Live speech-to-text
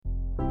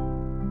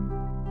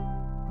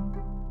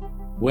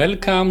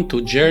Welcome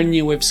to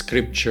Journey with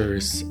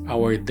Scriptures,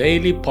 our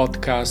daily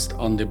podcast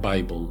on the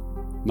Bible.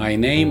 My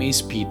name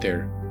is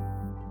Peter.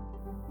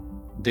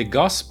 The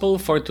Gospel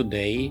for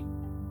today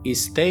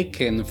is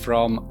taken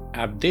from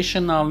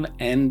additional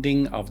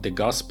ending of the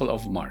Gospel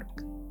of Mark.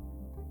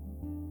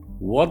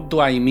 What do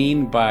I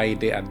mean by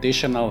the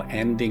additional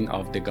ending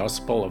of the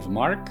Gospel of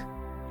Mark?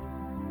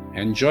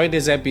 Enjoy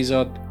this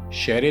episode,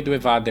 share it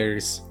with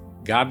others.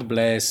 God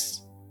bless.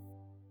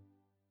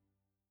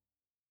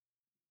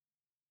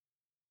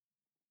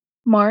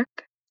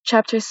 Mark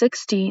chapter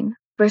 16,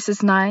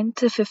 verses 9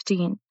 to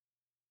 15.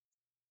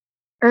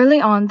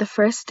 Early on the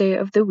first day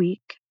of the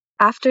week,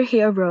 after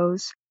he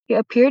arose, he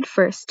appeared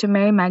first to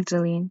Mary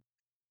Magdalene,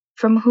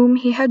 from whom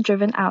he had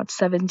driven out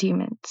 7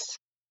 demons.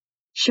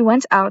 She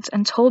went out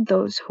and told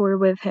those who were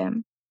with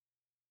him,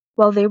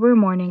 while they were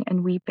mourning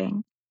and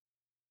weeping.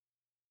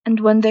 And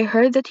when they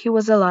heard that he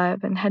was alive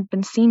and had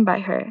been seen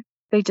by her,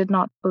 they did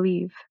not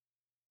believe.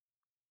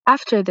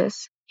 After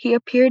this, he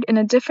appeared in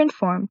a different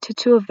form to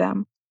 2 of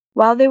them,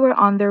 while they were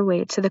on their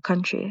way to the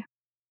country.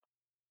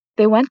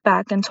 They went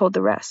back and told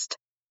the rest,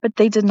 but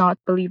they did not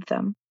believe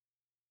them.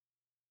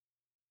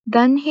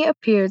 Then he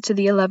appeared to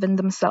the 11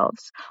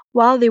 themselves,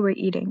 while they were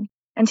eating,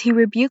 and he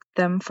rebuked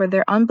them for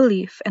their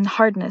unbelief and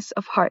hardness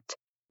of heart,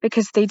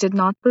 because they did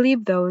not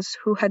believe those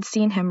who had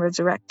seen him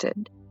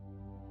resurrected.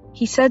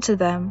 He said to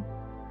them,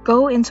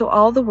 "Go into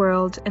all the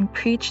world and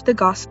preach the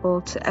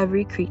gospel to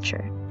every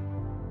creature."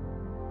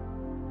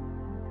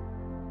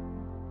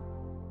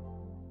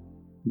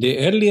 The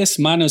earliest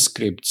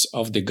manuscripts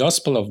of the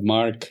Gospel of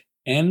Mark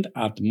end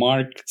at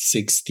Mark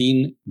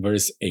 16,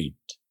 verse 8.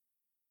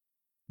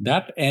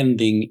 That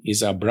ending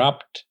is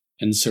abrupt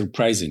and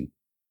surprising.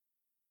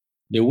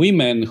 The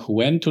women who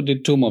went to the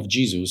tomb of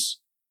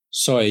Jesus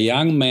saw a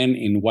young man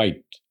in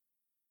white.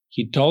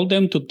 He told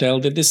them to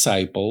tell the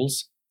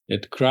disciples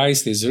that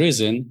Christ is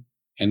risen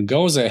and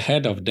goes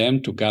ahead of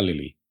them to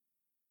Galilee.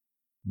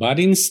 But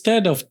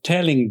instead of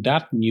telling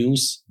that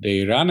news,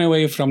 they ran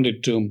away from the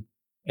tomb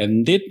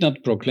and did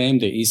not proclaim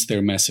the Easter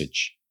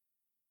message.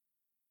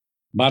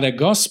 But a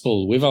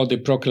gospel without the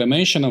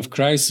proclamation of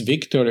Christ's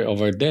victory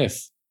over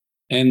death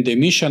and the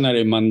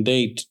missionary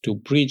mandate to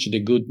preach the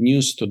good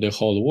news to the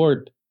whole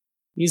world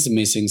is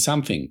missing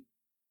something.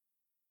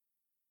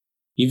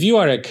 If you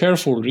are a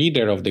careful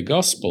reader of the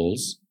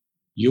Gospels,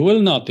 you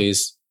will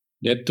notice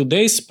that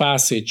today's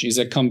passage is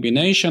a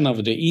combination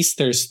of the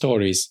Easter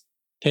stories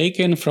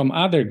taken from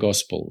other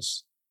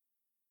Gospels.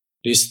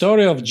 The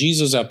story of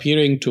Jesus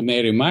appearing to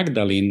Mary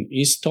Magdalene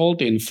is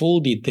told in full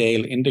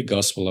detail in the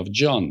Gospel of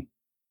John.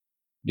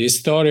 The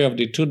story of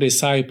the 2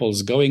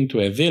 disciples going to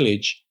a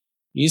village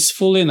is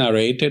fully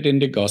narrated in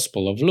the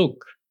Gospel of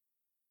Luke.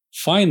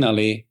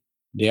 Finally,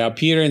 the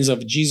appearance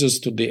of Jesus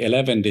to the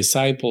 11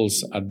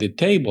 disciples at the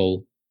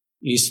table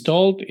is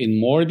told in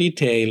more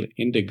detail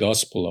in the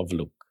Gospel of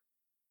Luke.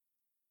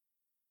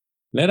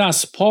 Let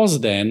us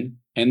pause then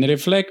and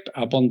reflect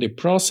upon the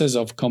process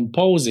of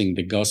composing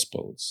the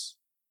Gospels.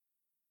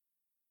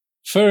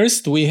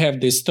 First, we have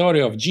the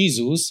story of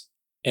Jesus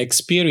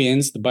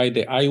experienced by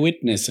the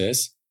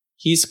eyewitnesses,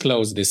 his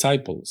close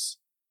disciples.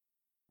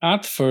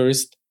 At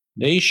first,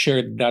 they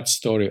shared that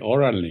story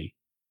orally.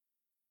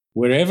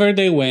 Wherever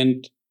they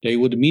went, they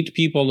would meet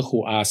people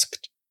who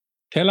asked,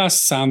 "Tell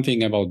us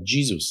something about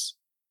Jesus."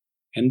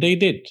 And they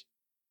did.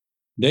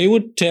 They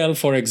would tell,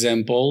 for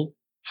example,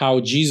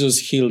 how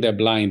Jesus healed a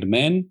blind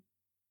man.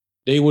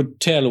 They would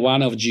tell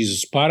one of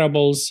Jesus'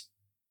 parables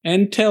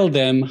and tell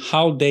them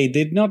how they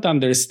did not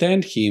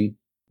understand him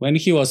when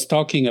he was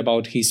talking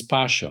about his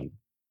passion.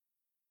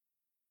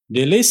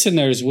 The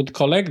listeners would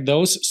collect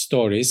those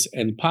stories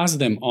and pass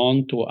them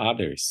on to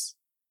others.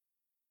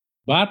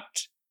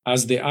 But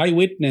as the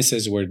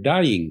eyewitnesses were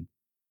dying,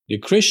 the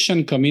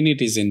Christian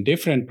communities in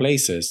different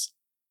places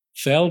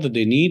felt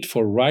the need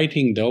for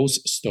writing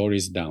those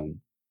stories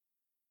down.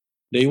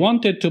 They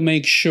wanted to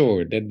make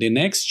sure that the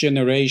next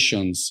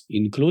generations,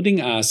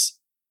 including us,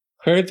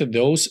 heard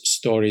those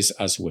stories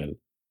as well.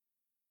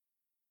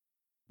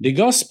 The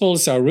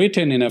Gospels are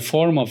written in a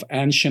form of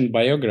ancient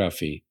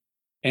biography,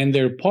 and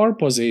their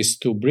purpose is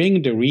to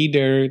bring the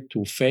reader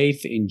to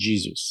faith in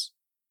Jesus.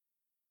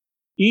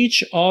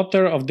 Each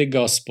author of the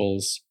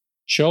Gospels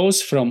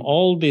chose from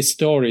all the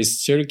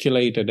stories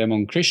circulated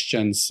among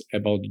Christians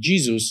about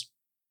Jesus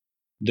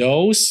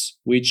those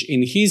which,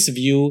 in his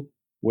view,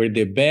 were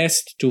the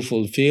best to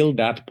fulfill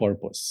that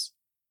purpose.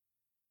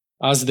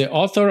 As the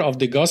author of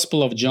the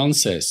Gospel of John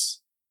says,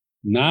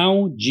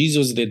 "Now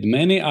Jesus did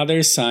many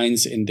other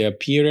signs in the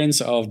appearance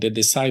of the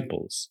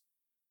disciples,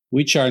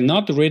 which are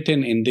not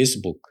written in this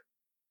book.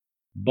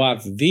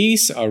 But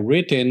these are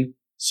written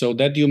so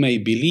that you may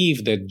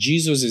believe that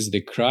Jesus is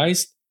the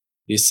Christ,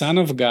 the Son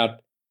of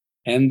God,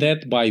 and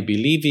that by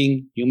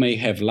believing you may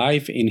have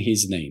life in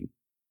his name."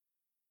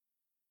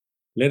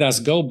 Let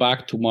us go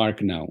back to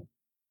Mark now.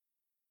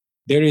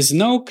 There is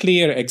no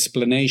clear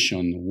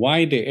explanation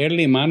why the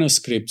early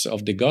manuscripts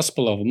of the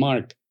Gospel of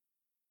Mark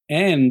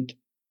end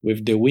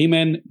with the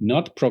women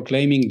not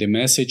proclaiming the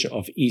message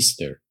of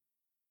Easter.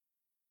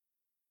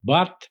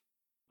 But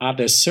At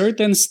a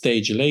certain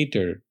stage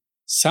later,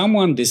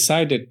 someone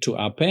decided to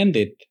append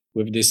it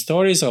with the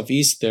stories of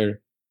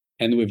Easter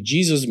and with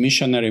Jesus'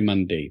 missionary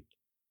mandate.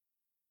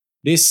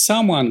 This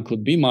someone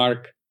could be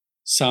Mark,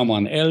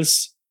 someone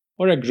else,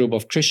 or a group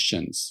of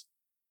Christians.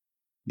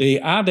 They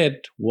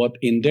added what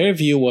in their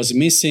view was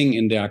missing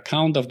in the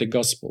account of the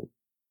Gospel: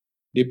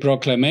 the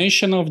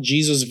proclamation of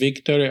Jesus'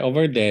 victory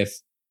over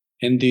death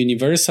and the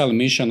universal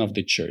mission of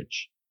the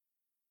Church.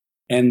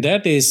 And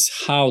that is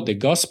how the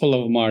Gospel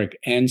of Mark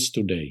ends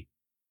today.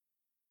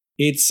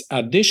 Its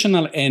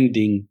additional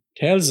ending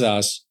tells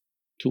us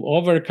to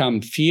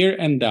overcome fear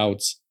and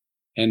doubts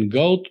and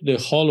go to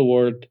the whole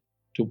world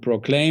to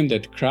proclaim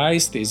that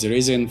Christ is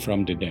risen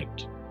from the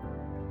dead.